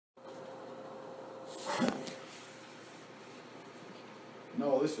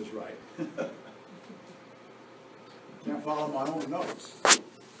Oh, this is right. Can't follow my own notes.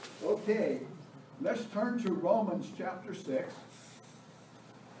 Okay, let's turn to Romans chapter 6.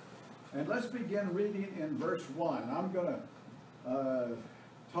 And let's begin reading in verse 1. I'm going to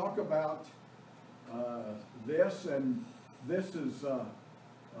talk about this, and this is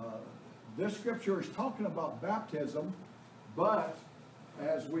this scripture is talking about baptism, but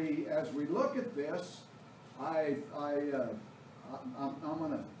as we look at this, I'm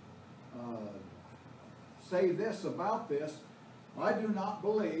going to say this about this. I do not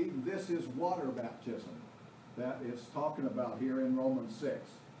believe this is water baptism that it's talking about here in Romans 6.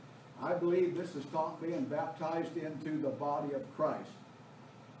 I believe this is being baptized into the body of Christ.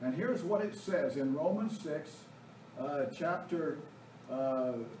 And here's what it says in Romans 6, chapter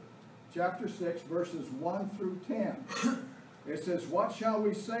 6, verses 1 through 10. It says, "What shall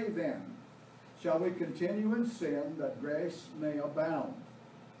we say then? Shall we continue in sin that grace may abound?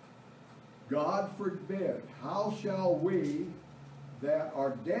 God forbid. How shall we that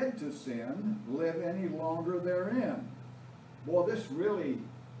are dead to sin live any longer therein?" Boy, this really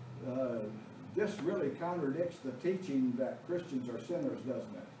contradicts the teaching that Christians are sinners,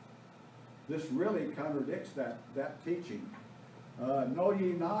 doesn't it? This really contradicts that teaching. Know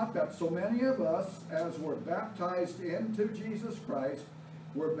ye not that so many of us, as were baptized into Jesus Christ,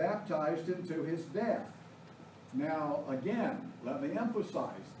 were baptized into his death? Now, again, let me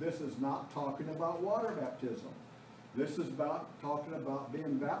emphasize, this is not talking about water baptism. This is talking about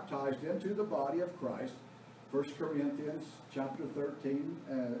being baptized into the body of Christ. 1 Corinthians chapter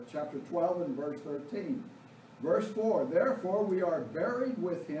 12 and verse 13. Verse 4, "Therefore we are buried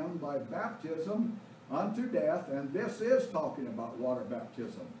with him by baptism unto death," and this is talking about water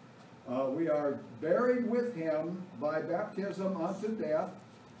baptism. We are buried with him by baptism unto death,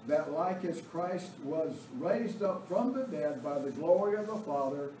 that like as Christ was raised up from the dead by the glory of the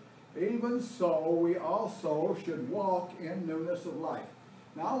Father, even so we also should walk in newness of life.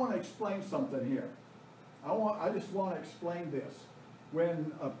 Now I want to explain something here. I just want to explain this.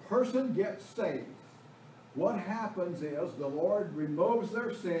 When a person gets saved, what happens is the Lord removes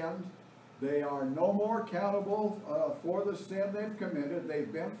their sins. They are no more accountable for the sin they've committed.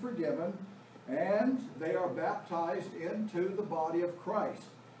 They've been forgiven, and they are baptized into the body of Christ.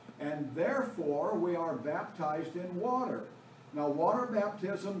 And therefore, we are baptized in water. Now, water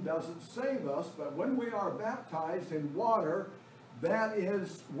baptism doesn't save us, but when we are baptized in water, that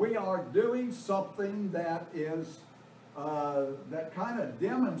is, we are doing something that is that kind of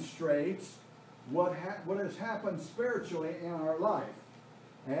demonstrates what has happened spiritually in our life.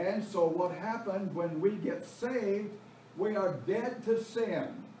 And so what happened when we get saved, we are dead to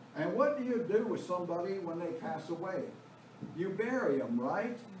sin. And what do you do with somebody when they pass away? You bury them,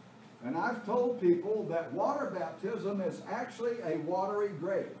 right? And I've told people that water baptism is actually a watery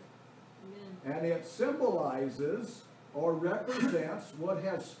grave. Amen. And it symbolizes or represents what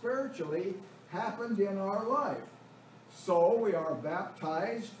has spiritually happened in our life. So we are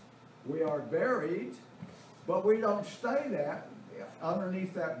baptized, we are buried, but we don't stay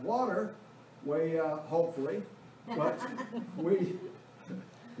underneath that water. We hopefully, but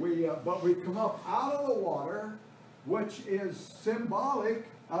we come up out of the water, which is symbolic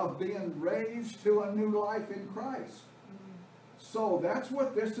of being raised to a new life in Christ. So that's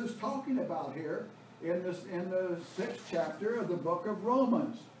what this is talking about here in the 6th chapter of the book of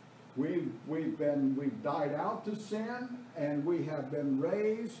Romans. We've died out to sin, and we have been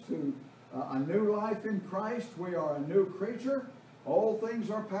raised to a new life in Christ. We are a new creature. Old things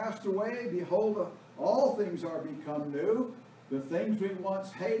are passed away. Behold, all things are become new. The things we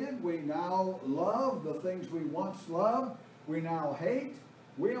once hated, we now love. The things we once loved, we now hate.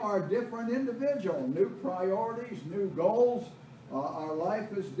 We are a different individual. New priorities, new goals. Our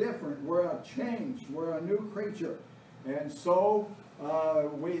life is different. We're changed. We're a new creature. And so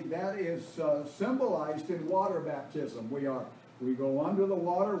that is symbolized in water baptism. We go under the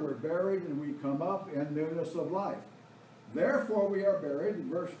water, we're buried, and we come up in newness of life. Therefore we are buried, in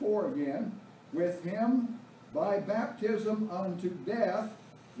verse 4 again, with him by baptism unto death,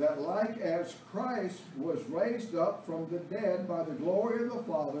 that like as Christ was raised up from the dead by the glory of the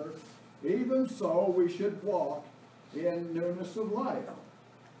Father, even so we should walk in newness of life.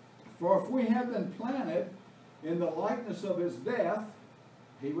 For if we have been planted in the likeness of his death,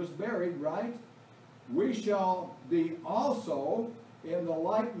 he was buried, right? We shall be also in the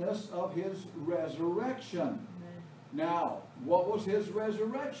likeness of his resurrection. Amen. Now, what was his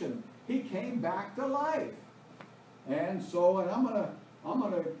resurrection? He came back to life. And so, and I'm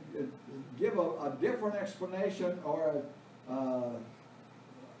going to give a different explanation, or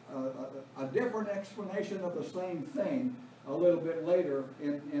a different explanation of the same thing a little bit later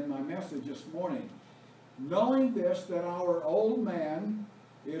in my message this morning. Knowing this, that our old man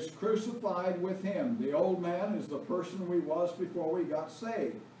is crucified with him. The old man is the person we was before we got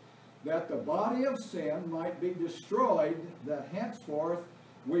saved. That the body of sin might be destroyed, that henceforth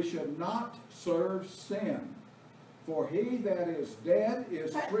we should not serve sin. For he that is dead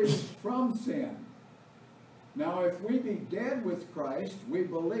is free from sin. Now if we be dead with Christ, we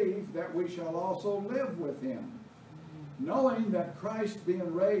believe that we shall also live with him, knowing that Christ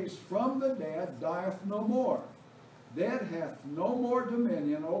being raised from the dead dieth no more. Death hath no more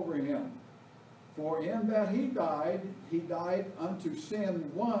dominion over him. For in that he died unto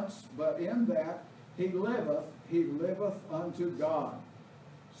sin once, but in that he liveth unto God.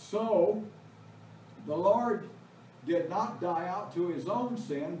 So, the Lord did not die out to his own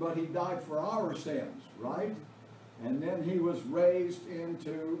sin, but he died for our sins, right? And then he was raised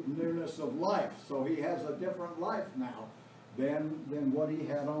into newness of life. So he has a different life now than what he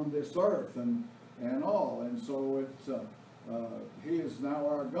had on this earth and all. And so it's he is now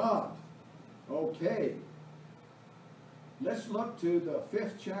our God. Okay. Let's look to the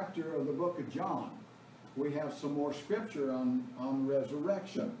 5th chapter of the book of John. We have some more scripture on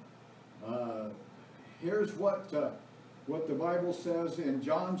resurrection. Here's what the Bible says in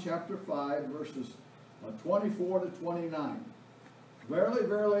John chapter 5, verses 24 to 29. Verily,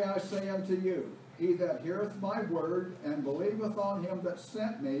 verily, I say unto you, he that heareth my word and believeth on him that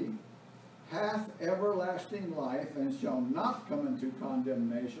sent me hath everlasting life, and shall not come into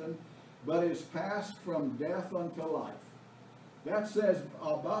condemnation, but is passed from death unto life. That says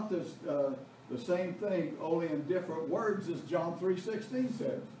about this the same thing, only in different words, as John 3:16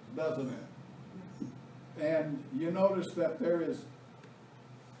 says, doesn't it? And you notice that there is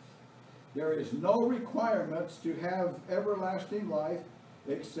no requirements to have everlasting life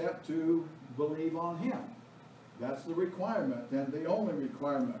except to believe on him. That's the requirement, and the only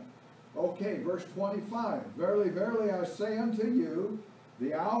requirement. Okay, verse 25. Verily, verily, I say unto you,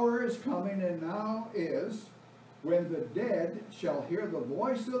 the hour is coming, and now is, when the dead shall hear the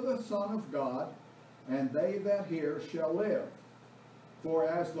voice of the Son of God, and they that hear shall live. For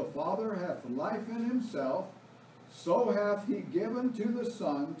as the Father hath life in himself, so hath he given to the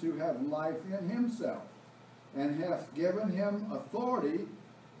Son to have life in himself, and hath given him authority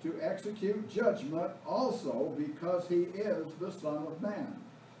to execute judgment also, because he is the Son of Man.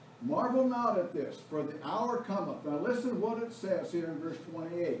 Marvel not at this, for the hour cometh. Now listen what it says here in verse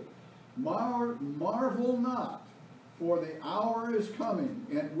 28. Marvel not, for the hour is coming,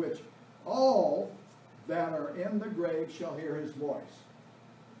 in which all that are in the grave shall hear his voice.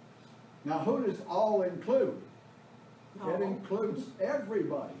 Now who does all include? It includes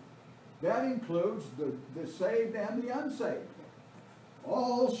everybody. That includes the saved and the unsaved.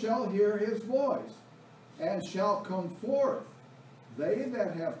 All shall hear his voice, and shall come forth, they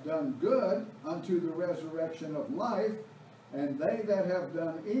that have done good unto the resurrection of life, and they that have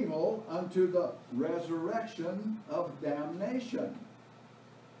done evil unto the resurrection of damnation.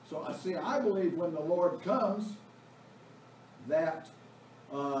 So I believe when the Lord comes, that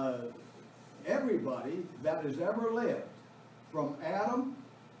everybody that has ever lived, from Adam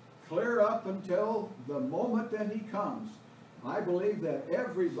clear up until the moment that he comes, I believe that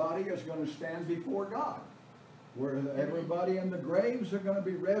everybody is going to stand before God. Where everybody in the graves are going to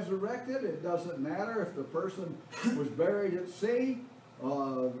be resurrected. It doesn't matter if the person was buried at sea,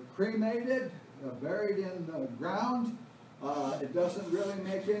 cremated, buried in the ground. It doesn't really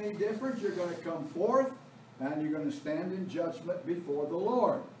make any difference. You're going to come forth, and you're going to stand in judgment before the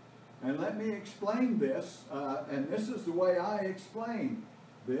Lord. And let me explain this, and this is the way I explain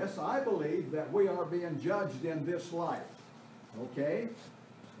this. I believe that we are being judged in this life. Okay?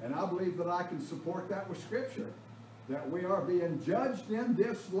 And I believe that I can support that with Scripture. That we are being judged in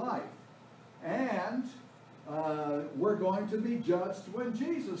this life. And we're going to be judged when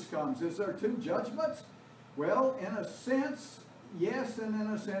Jesus comes. Is there two judgments? Well, in a sense, yes, and in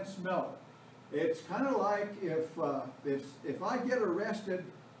a sense, no. It's kind of like if I get arrested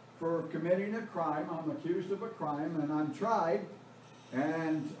for committing a crime, I'm accused of a crime, and I'm tried,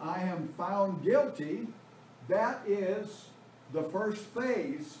 and I am found guilty, that is the first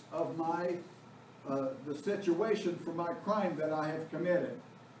phase of my the situation for my crime that I have committed.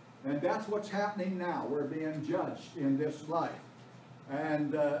 And that's what's happening now. We're being judged in this life.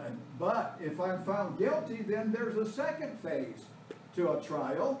 And but if I'm found guilty, then there's a second phase to a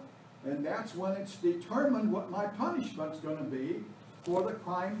trial, and that's when it's determined what my punishment's going to be for the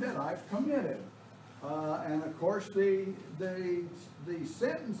crime that I've committed. And of course, the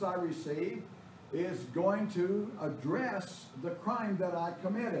sentence I receive is going to address the crime that I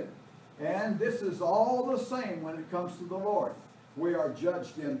committed. And this is all the same when it comes to the Lord. We are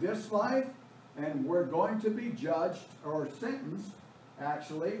judged in this life, and we're going to be judged or sentenced,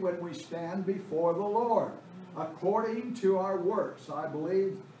 actually, when we stand before the Lord, according to our works. I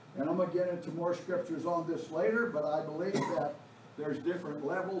believe, and I'm going to get into more scriptures on this later, but I believe that there's different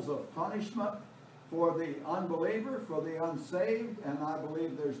levels of punishment for the unbeliever, for the unsaved, and I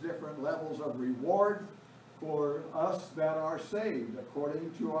believe there's different levels of reward for us that are saved,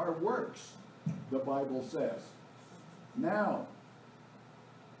 according to our works, the Bible says. Now,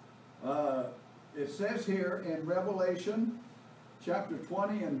 it says here in Revelation chapter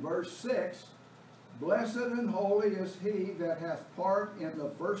 20 and verse 6, "Blessed and holy is he that hath part in the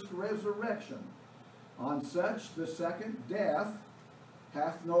first resurrection. On such the second death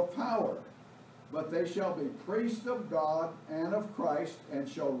hath no power, but they shall be priests of God and of Christ, and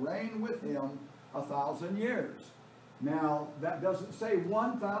shall reign with him 1,000 years." Now, that doesn't say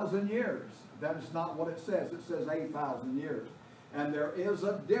 1,000 years. That is not what it says. It says 8,000 years. And there is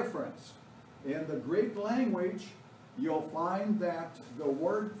a difference. In the Greek language, you'll find that the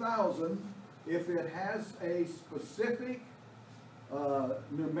word thousand, if it has a specific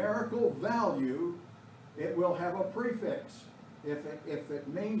numerical value, it will have a prefix. If it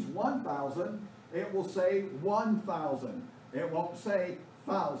means 1,000, it will say 1,000. It won't say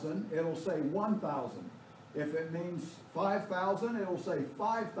 1,000, it'll say 1,000. If it means 5,000, it'll say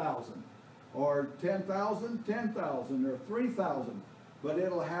 5,000. Or 10,000, 10,000, or 3,000. But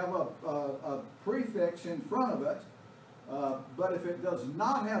it'll have a prefix in front of it. But if it does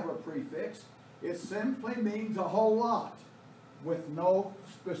not have a prefix, it simply means a whole lot with no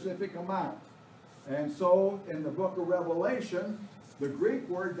specific amount. And so in the book of Revelation, the Greek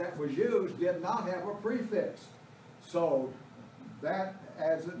word that was used did not have a prefix. So that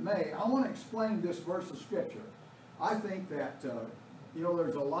as it may, I want to explain this verse of Scripture. I think that,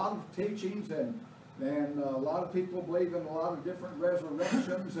 there's a lot of teachings and a lot of people believe in a lot of different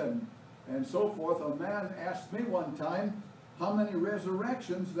resurrections and so forth. A man asked me one time how many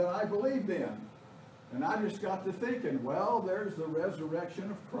resurrections that I believed in. And I just got to thinking, well, there's the resurrection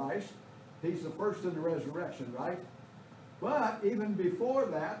of Christ. He's the first in the resurrection, right? But even before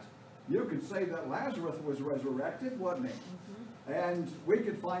that, you could say that Lazarus was resurrected, wasn't he? Mm-hmm. And we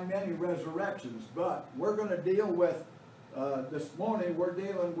could find many resurrections, but we're going to deal with, this morning, we're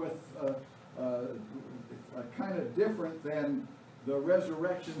dealing with kind of different than the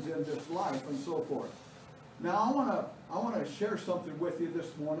resurrections in this life and so forth. Now, I want to share something with you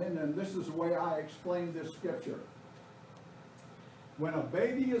this morning, and this is the way I explain this scripture. When a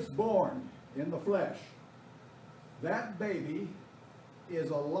baby is born in the flesh, that baby is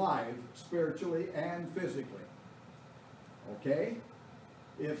alive spiritually and physically. Okay?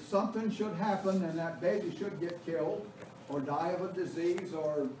 If something should happen and that baby should get killed or die of a disease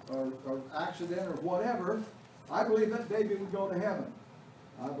or accident or whatever, I believe that baby would go to heaven.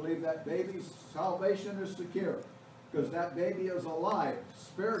 I believe that baby's salvation is secure because that baby is alive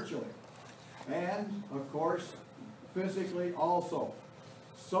spiritually and, of course, physically also.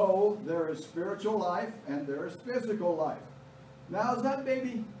 So there is spiritual life and there is physical life. Now as that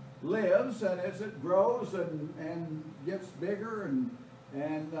baby lives and as it grows and gets bigger and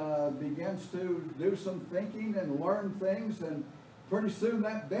begins to do some thinking and learn things, and pretty soon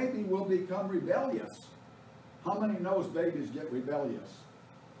that baby will become rebellious. How many knows babies get rebellious?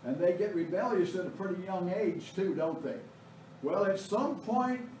 And they get rebellious at a pretty young age too, don't they? Well, at some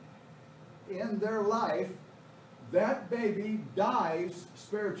point in their life, that baby dies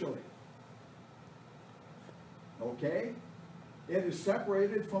spiritually. Okay? It is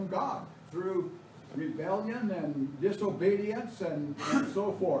separated from God through rebellion and disobedience and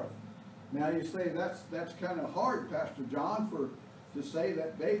so forth. Now you say that's kind of hard, Pastor John, to say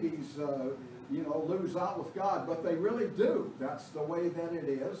that babies lose out with God, but they really do. That's the way that it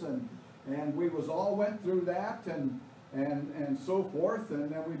is, and we all went through that and so forth, and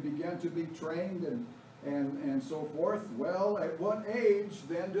then we began to be trained and so forth. Well, at what age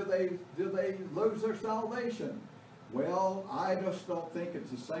then do they lose their salvation? Well, I just don't think it's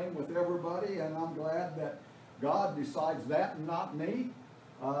the same with everybody, and I'm glad that God decides that and not me.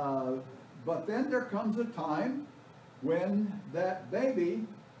 But then there comes a time when that baby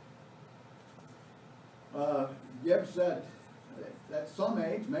gives at some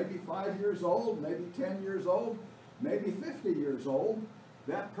age, maybe 5 years old, maybe 10 years old, maybe 50 years old,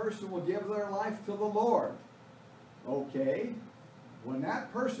 that person will give their life to the Lord. Okay? When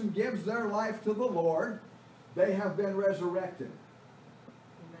that person gives their life to the Lord, they have been resurrected.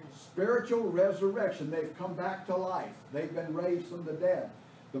 Amen. Spiritual resurrection. They've come back to life. They've been raised from the dead.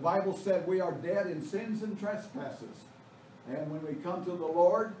 The Bible said we are dead in sins and trespasses. And when we come to the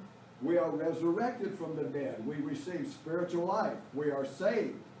Lord, We are resurrected from the dead. We receive spiritual life. We are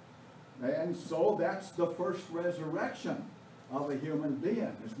saved. And so that's the first resurrection of a human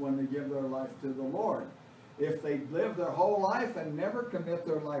being, is when they give their life to the Lord. If they live their whole life and never commit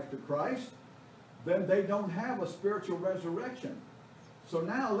their life to Christ, then they don't have a spiritual resurrection. So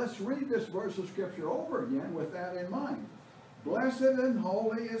now let's read this verse of Scripture over again with that in mind. Blessed and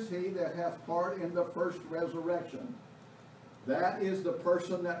holy is he that hath part in the first resurrection. That is the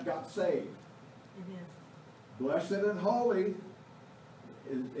person that got saved. Amen. Blessed and holy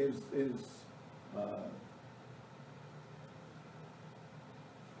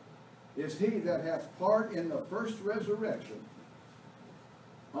is he that hath part in the first resurrection.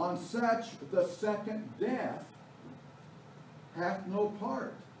 On such the second death hath no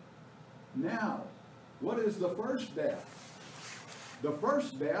part. Now, what is the first death? The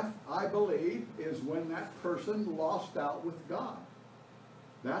first death, I believe, is when that person lost out with God.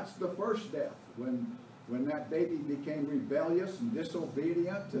 That's the first death, when that baby became rebellious and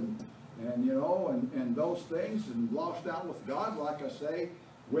disobedient and those things, and lost out with God. Like I say,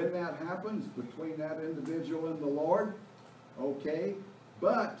 when that happens between that individual and the Lord, okay.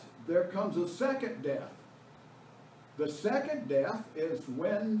 But there comes a second death. The second death is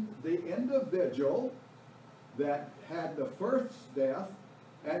when the individual that had the first death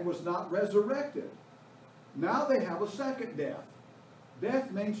and was not resurrected, now they have a second death.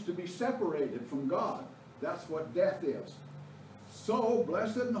 Death means to be separated from God. That's what death is. So,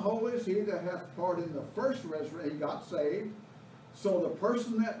 blessed and holy is he that hath part in the first resurrection. He got saved. So the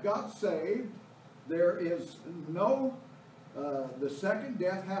person that got saved, there is no, the second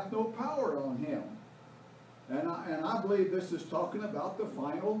death hath no power on him. And I believe this is talking about the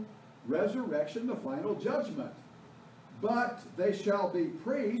final resurrection, the final judgment. But they shall be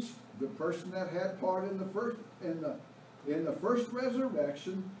priests. The person that had part in the first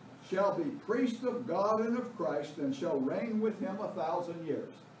resurrection shall be priest of God and of Christ, and shall reign with him 1,000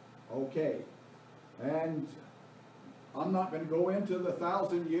 years. Okay. And I'm not going to go into the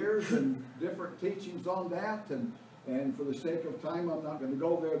 1,000 years and different teachings on that, and for the sake of time, I'm not going to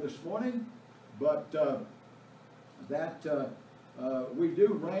go there this morning. But we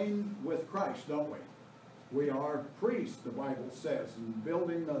do reign with Christ, don't we? We are priests, the Bible says, and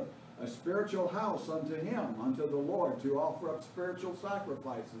building a spiritual house unto him, unto the Lord, to offer up spiritual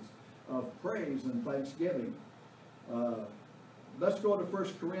sacrifices of praise and thanksgiving. Let's go to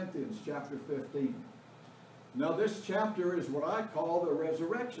 1 Corinthians chapter 15. Now this chapter is what I call the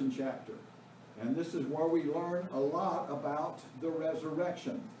resurrection chapter. And this is where we learn a lot about the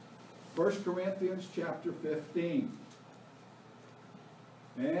resurrection. 1 Corinthians chapter 15.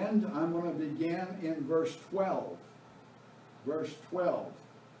 And I'm going to begin in verse 12. Verse 12.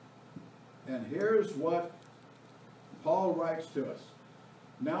 And here's what Paul writes to us.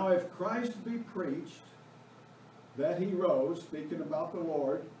 Now if Christ be preached that he rose, speaking about the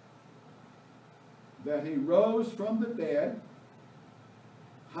Lord, that he rose from the dead,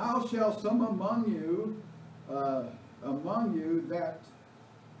 how shall some among you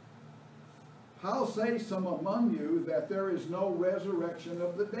how say some among you that there is no resurrection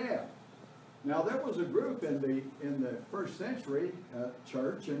of the dead? Now there was a group in the first century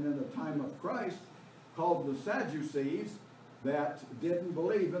church and in the time of Christ called the Sadducees that didn't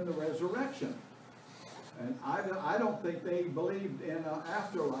believe in the resurrection. And I don't think they believed in an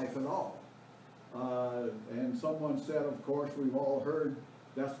afterlife at all. And someone said, of course, we've all heard,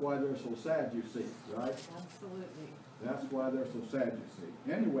 that's why they're so sad, you see, right? Absolutely. That's why they're so sad, you see.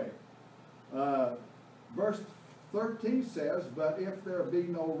 Anyway, verse 13 says, but if there be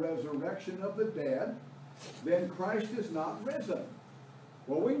no resurrection of the dead, then Christ is not risen.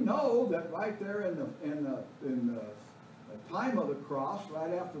 Well, we know that right there in the time of the cross,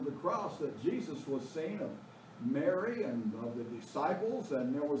 right after the cross, that Jesus was seen of Mary and of the disciples,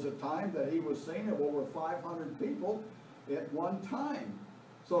 and there was a time that he was seen of over 500 people at one time.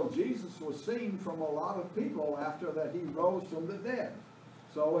 So Jesus was seen from a lot of people after that he rose from the dead.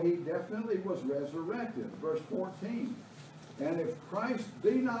 So he definitely was resurrected. Verse 14. And if Christ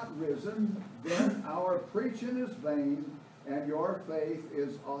be not risen, then our preaching is vain, and your faith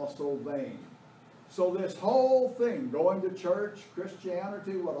is also vain. So this whole thing, going to church,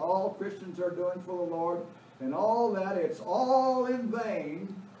 Christianity, what all Christians are doing for the Lord, and all that, it's all in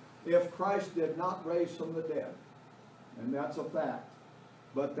vain if Christ did not raise from the dead. And that's a fact.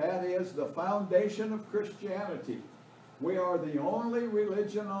 But that is the foundation of Christianity. We are the only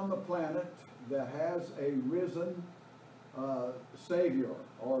religion on the planet that has a risen Savior,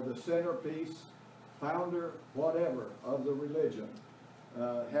 or the centerpiece, founder, whatever, of the religion,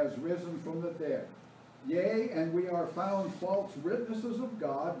 has risen from the dead. Yea, and we are found false witnesses of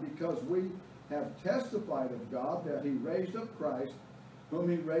God, because we have testified of God that he raised up Christ, whom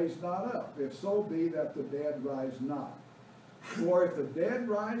he raised not up, if so be that the dead rise not. For if the dead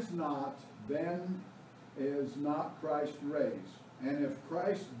rise not, then is not Christ raised. And if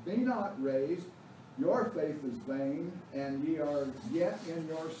Christ be not raised, your faith is vain, and ye are yet in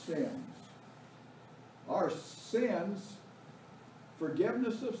your sins. Our sins,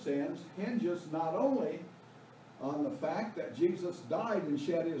 forgiveness of sins, hinges not only on the fact that Jesus died and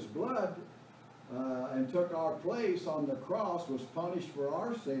shed his blood and took our place on the cross, was punished for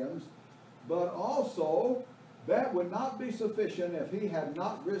our sins, but also that would not be sufficient if he had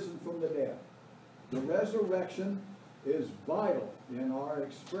not risen from the dead. The resurrection is vital in our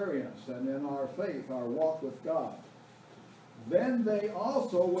experience and in our faith, our walk with God. Then they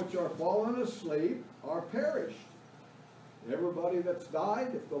also which are fallen asleep are perished. Everybody that's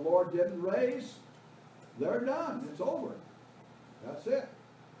died, if the Lord didn't raise, they're done. It's over. That's it.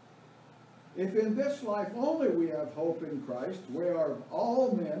 If in this life only we have hope in Christ, we are of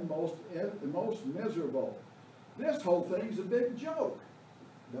all men most miserable. This whole thing's a big joke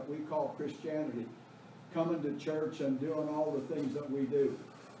that we call Christianity. Coming to church and doing all the things that we do.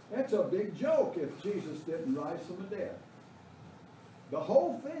 It's a big joke if Jesus didn't rise from the dead. The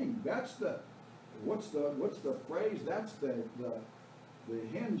whole thing, that's the, what's the phrase? That's the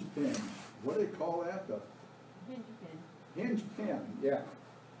hinge pin. What do they call that? The hinge pin. Hinge pin, yeah.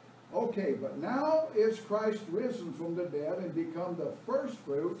 Okay, but now is Christ risen from the dead and become the first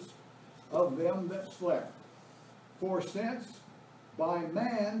fruits of them that slept. For since by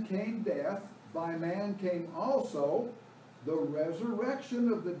man came death, by man came also the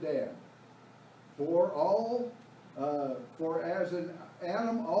resurrection of the dead. For as in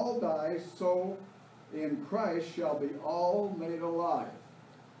Adam all die, so in Christ shall be all made alive.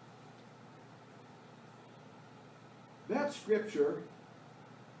 That scripture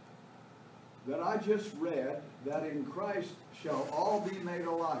that I just read, that in Christ shall all be made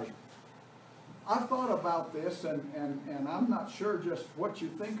alive. I've thought about this, and I'm not sure just what you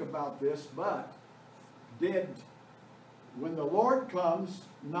think about this, but when the Lord comes,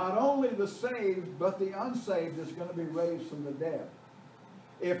 not only the saved, but the unsaved is going to be raised from the dead.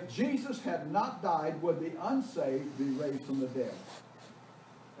 If Jesus had not died, would the unsaved be raised from the dead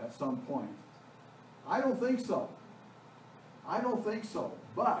at some point? I don't think so. I don't think so.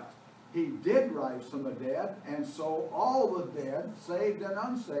 But he did rise from the dead, and so all the dead, saved and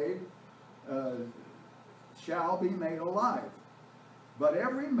unsaved, shall be made alive. But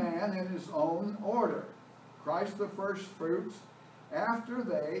every man in his own order. Christ the first fruits, after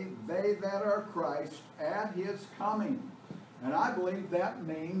they that are Christ at his coming. And I believe that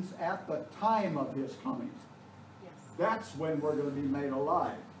means at the time of his coming. Yes. That's when we're going to be made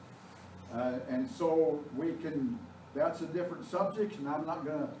alive. And so that's a different subject, and I'm not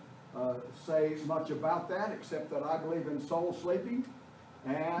going to say much about that, except that I believe in soul sleeping.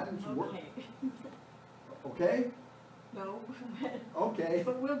 And okay? No. Okay.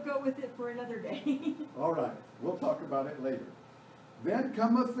 But we'll go with it for another day. All right. We'll talk about it later. Then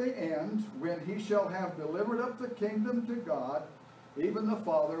cometh the end, when he shall have delivered up the kingdom to God, even the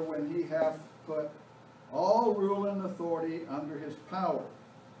Father, when he hath put all rule and authority under his power.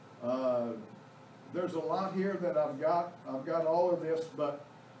 There's a lot here that I've got all of this, but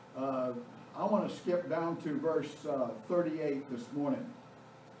I want to skip down to verse 38 this morning,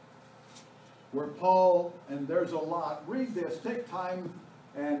 where Paul, and there's a lot, read this, take time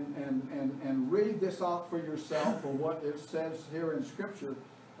and read this out for yourself, for what it says here in Scripture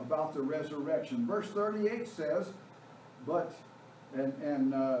about the resurrection. Verse 38 says,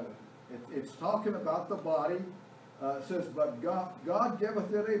 it's talking about the body. It says, but God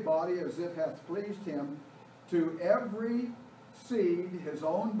giveth it a body as it hath pleased him, to every seed his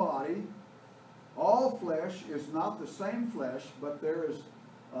own body. All flesh is not the same flesh, but there is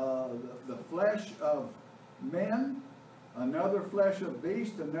the flesh of men, another flesh of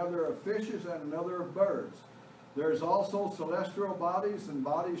beasts, another of fishes, and another of birds. There's also celestial bodies and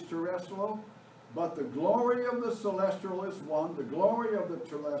bodies terrestrial, but the glory of the celestial is one, the glory of the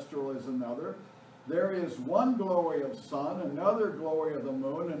terrestrial is another. There is one glory of sun, another glory of the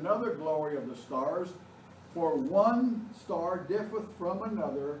moon, another glory of the stars, for one star differeth from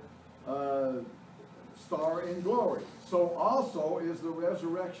another star in glory. So also is the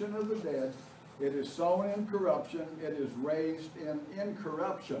resurrection of the dead. It is sown in corruption, it is raised in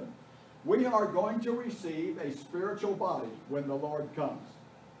incorruption. We are going to receive a spiritual body when the Lord comes.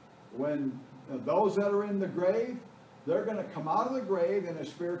 When those that are in the grave, they're going to come out of the grave in a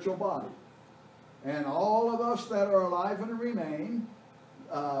spiritual body. And all of us that are alive and remain,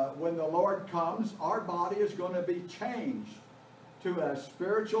 when the Lord comes, our body is going to be changed to a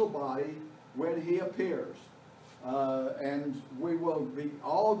spiritual body when He appears. And we will be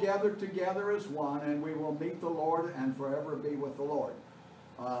all gathered together as one, and we will meet the Lord and forever be with the Lord.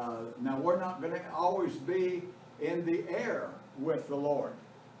 Now, we're not going to always be in the air with the Lord,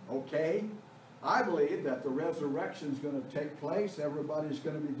 okay? I believe that the resurrection is going to take place. Everybody's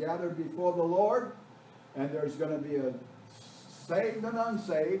going to be gathered before the Lord, and there's going to be a saved and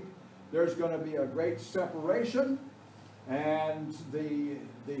unsaved. There's going to be a great separation, and the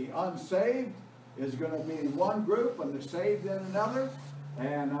unsaved is going to be in one group and the saved in another.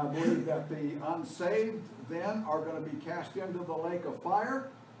 And I believe that the unsaved then are going to be cast into the lake of fire,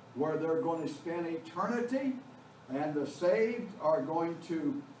 where they're going to spend eternity. And the saved are going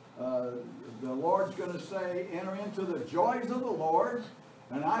to, the Lord's going to say, enter into the joys of the Lord.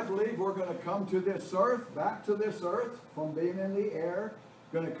 And I believe we're going to come to this earth, back to this earth, from being in the air,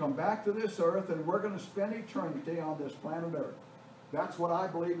 going to come back to this earth, and we're going to spend eternity on this planet Earth. That's what I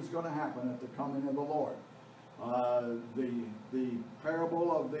believe is going to happen at the coming of the Lord. The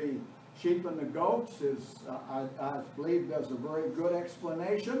parable of the sheep and the goats is, I believe, does a very good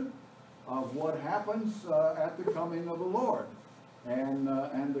explanation of what happens at the coming of the Lord and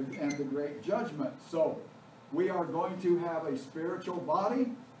the great judgment. So we are going to have a spiritual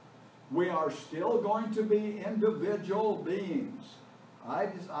body. We are still going to be individual beings.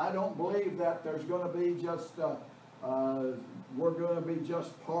 I don't believe that there's going to be just we're going to be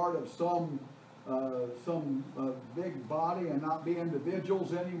just part of some big body and not be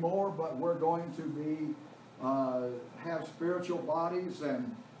individuals anymore, but we're going to be have spiritual bodies,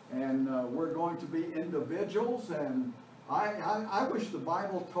 and we're going to be individuals. And I wish the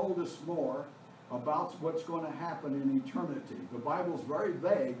Bible told us more about what's going to happen in eternity. The Bible's very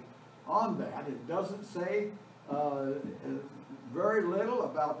vague on that. It doesn't say very little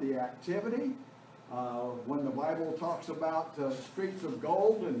about the activity. When the Bible talks about streets of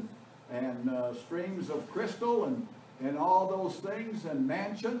gold and streams of crystal and all those things, and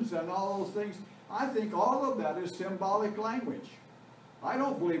mansions and all those things, I think all of that is symbolic language. I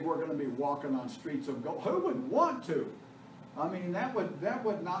don't believe we're going to be walking on streets of gold. Who would want to? I mean, that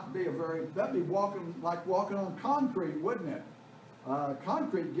would not be that'd be like walking on concrete, wouldn't it?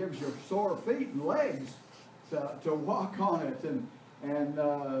 Concrete gives you sore feet and legs to walk on it, and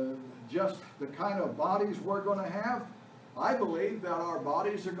just the kind of bodies we're going to have. I believe that our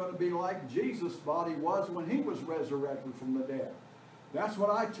bodies are going to be like Jesus' body was when He was resurrected from the dead. That's what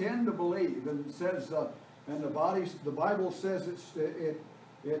I tend to believe. And it says, and the Bible says it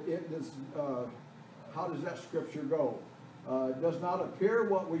is. How does that scripture go? It does not appear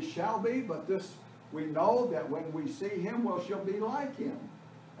what we shall be, but this we know, that when we see Him, we shall be like Him.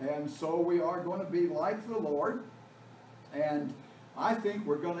 And so we are going to be like the Lord. And I think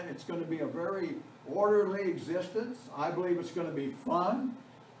it's going to be a very orderly existence. I believe it's going to be fun,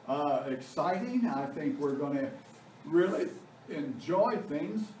 exciting. I think we're going to really enjoy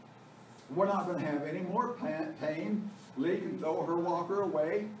things. We're not going to have any more pain. Lee can throw her walker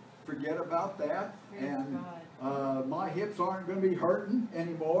away. Forget about that. And my hips aren't going to be hurting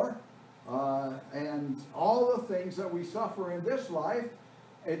anymore. And all the things that we suffer in this life,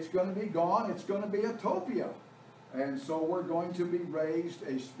 it's going to be gone. It's going to be utopia. And so we're going to be raised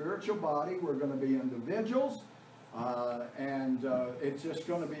a spiritual body. We're going to be individuals. And it's just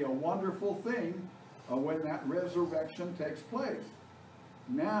going to be a wonderful thing when that resurrection takes place.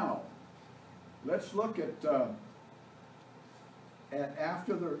 Now, let's look at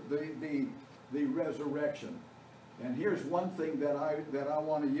after the resurrection. And here's one thing that I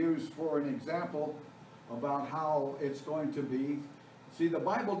want to use for an example about how it's going to be. See, the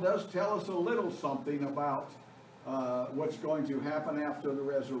Bible does tell us a little something about what's going to happen after the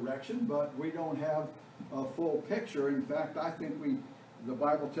resurrection, but we don't have a full picture. In fact, I think the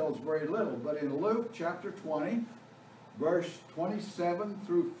Bible tells very little. But in Luke chapter 20, verse 27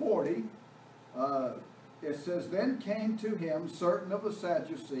 through 40, it says, "Then came to him certain of the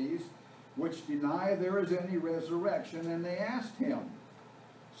Sadducees, which deny there is any resurrection, and they asked him,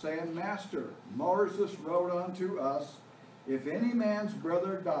 saying, Master, Moses wrote unto us, if any man's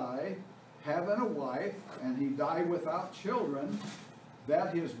brother die, having a wife, and he die without children,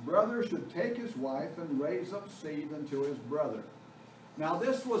 that his brother should take his wife and raise up seed unto his brother." Now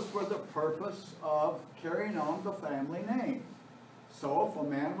this was for the purpose of carrying on the family name. So if a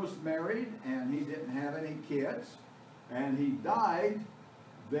man was married and he didn't have any kids, and he died,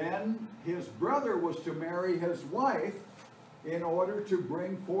 then his brother was to marry his wife in order to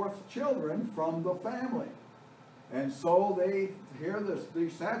bring forth children from the family. And so they hear the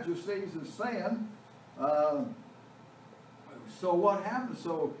Sadducees is saying, So what happened?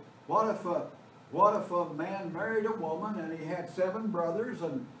 So what if a man married a woman and he had 7 brothers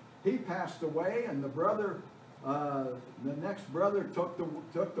and he passed away, and the next brother took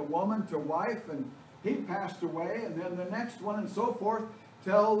the woman to wife and he passed away, and then the next one, and so forth,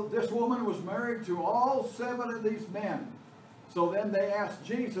 till this woman was married to all 7 of these men. So then they asked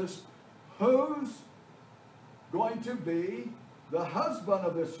Jesus, who's going to be the husband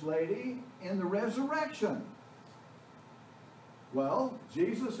of this lady in the resurrection? Well,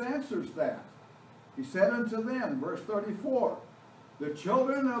 Jesus answers that. He said unto them, verse 34, the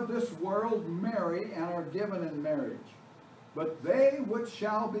children of this world marry and are given in marriage. But they which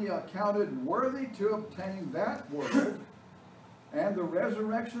shall be accounted worthy to obtain that world and the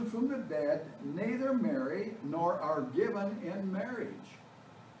resurrection from the dead, neither marry nor are given in marriage.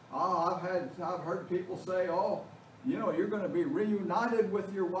 I've heard people say, oh, you know, you're going to be reunited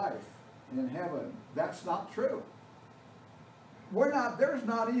with your wife in heaven. That's not true. There's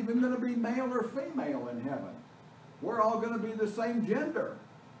not even going to be male or female in heaven. We're all going to be the same gender.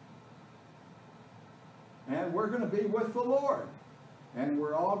 And we're going to be with the Lord. And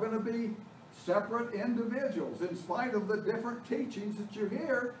we're all going to be separate individuals. In spite of the different teachings that you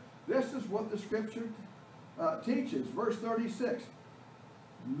hear, this is what the Scripture teaches. Verse 36,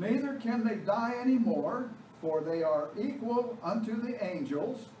 neither can they die anymore, for they are equal unto the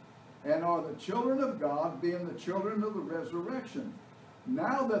angels, and are the children of God, being the children of the resurrection.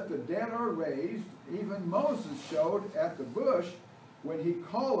 Now that the dead are raised, even Moses showed at the bush, when he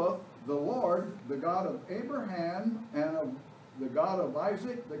calleth the Lord, the God of Abraham, and of the God of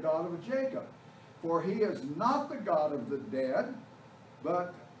Isaac, the God of Jacob. For he is not the God of the dead,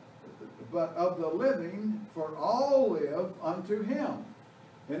 but of the living, for all live unto him.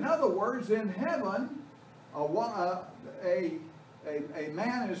 In other words, in heaven, a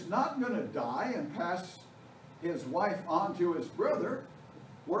man is not going to die and pass his wife on to his brother.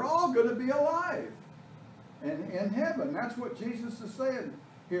 We're all going to be alive in heaven. That's what Jesus is saying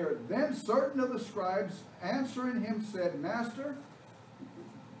here. Then certain of the scribes answering him said, Master,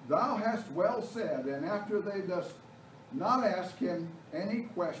 thou hast well said. And after they does not ask him any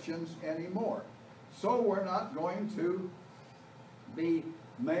questions anymore. So we're not going to be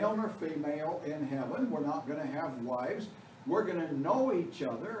male nor female in heaven. We're not going to have wives. We're going to know each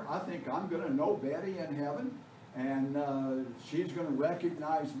other. I think I'm going to know Betty in heaven, and she's going to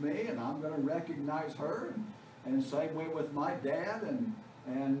recognize me, and I'm going to recognize her, and the same way with my dad and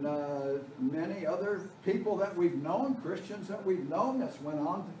many other people that we've known, Christians that we've known that's went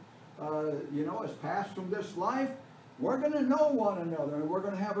on, has passed from this life. We're going to know one another, and we're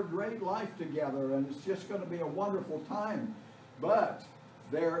going to have a great life together, and it's just going to be a wonderful time. But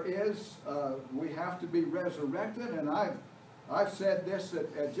there is, we have to be resurrected, and I've said this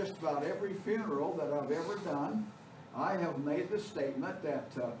at just about every funeral that I've ever done. I have made the statement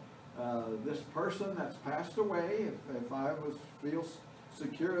that this person that's passed away, if I feel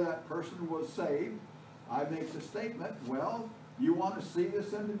secure that person was saved, I make the statement, well, you want to see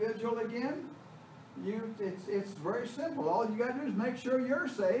this individual again? It's very simple. All you got to do is make sure you're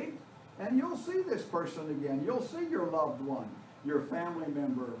saved, and you'll see this person again. You'll see your loved one, your family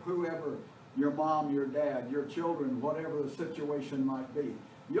member, whoever, your mom, your dad, your children, whatever the situation might be.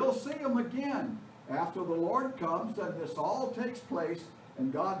 You'll see them again after the Lord comes, and this all takes place,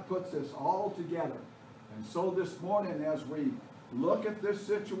 and God puts this all together. And so this morning, as we look at this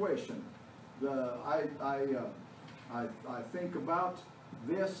situation, I think about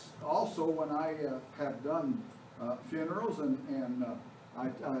this also when I have done funerals, and I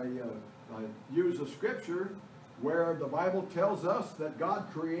use a scripture where the Bible tells us that God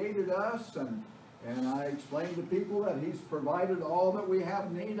created us, and I explain to people that He's provided all that we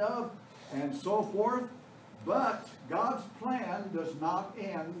have need of, and so forth. But God's plan does not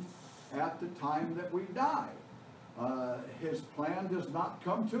end at the time that we die. His plan does not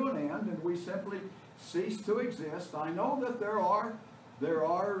come to an end, and we simply cease to exist. I know that there are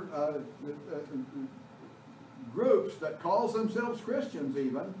groups that calls themselves Christians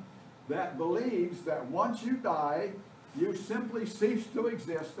even, that believes that once you die, you simply cease to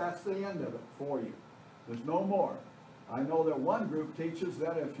exist. That's the end of it for you. There's no more. I know that one group teaches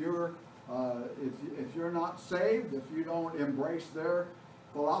that if you're not saved, if you don't embrace their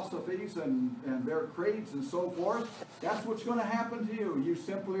philosophies and their creeds and so forth, that's what's going to happen to you. You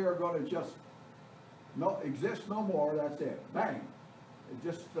simply are going to just exist no more. That's it. Bang. It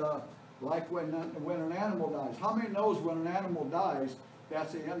just like when an animal dies. How many knows when an animal dies,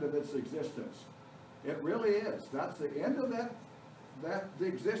 that's the end of its existence? It really is. That's the end of the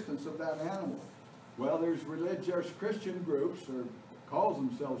existence of that animal. Well, there's religious Christian groups, or calls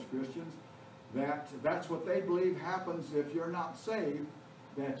themselves Christians, That's what they believe happens if you're not saved,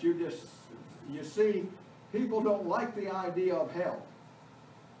 that you see, people don't like the idea of hell.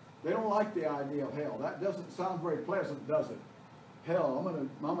 They don't like the idea of hell. That doesn't sound very pleasant, does it? Hell,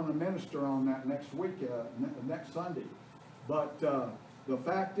 I'm gonna minister on that next week, next Sunday. But the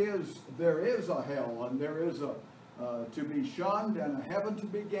fact is, there is a hell, and there is a to be shunned and a heaven to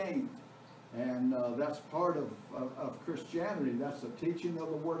be gained. And that's part of Christianity. That's the teaching of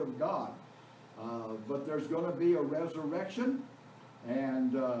the Word of God. But there's going to be a resurrection,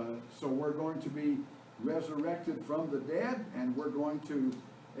 and so we're going to be resurrected from the dead, and we're going to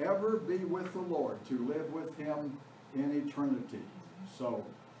ever be with the Lord, to live with Him in eternity. So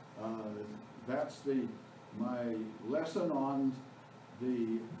that's my lesson on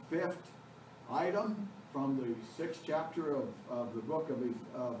the 5th item from the 6th chapter of the book of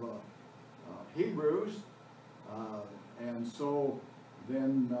Hebrews, and so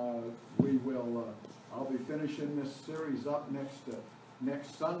then we will. I'll be finishing this series up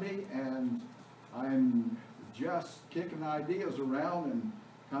next Sunday, and I'm just kicking ideas around and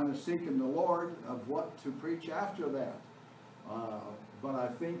kind of seeking the Lord of what to preach after that. But I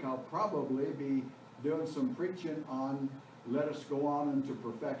think I'll probably be doing some preaching on "Let us go on into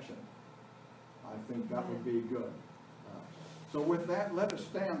perfection." I think that would be good. So with that, let us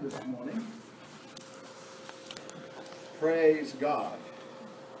stand this morning. Praise God.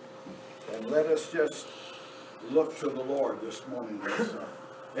 And let us just look to the Lord this morning.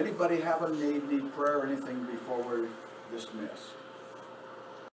 Anybody have a need prayer or anything before we're dismissed?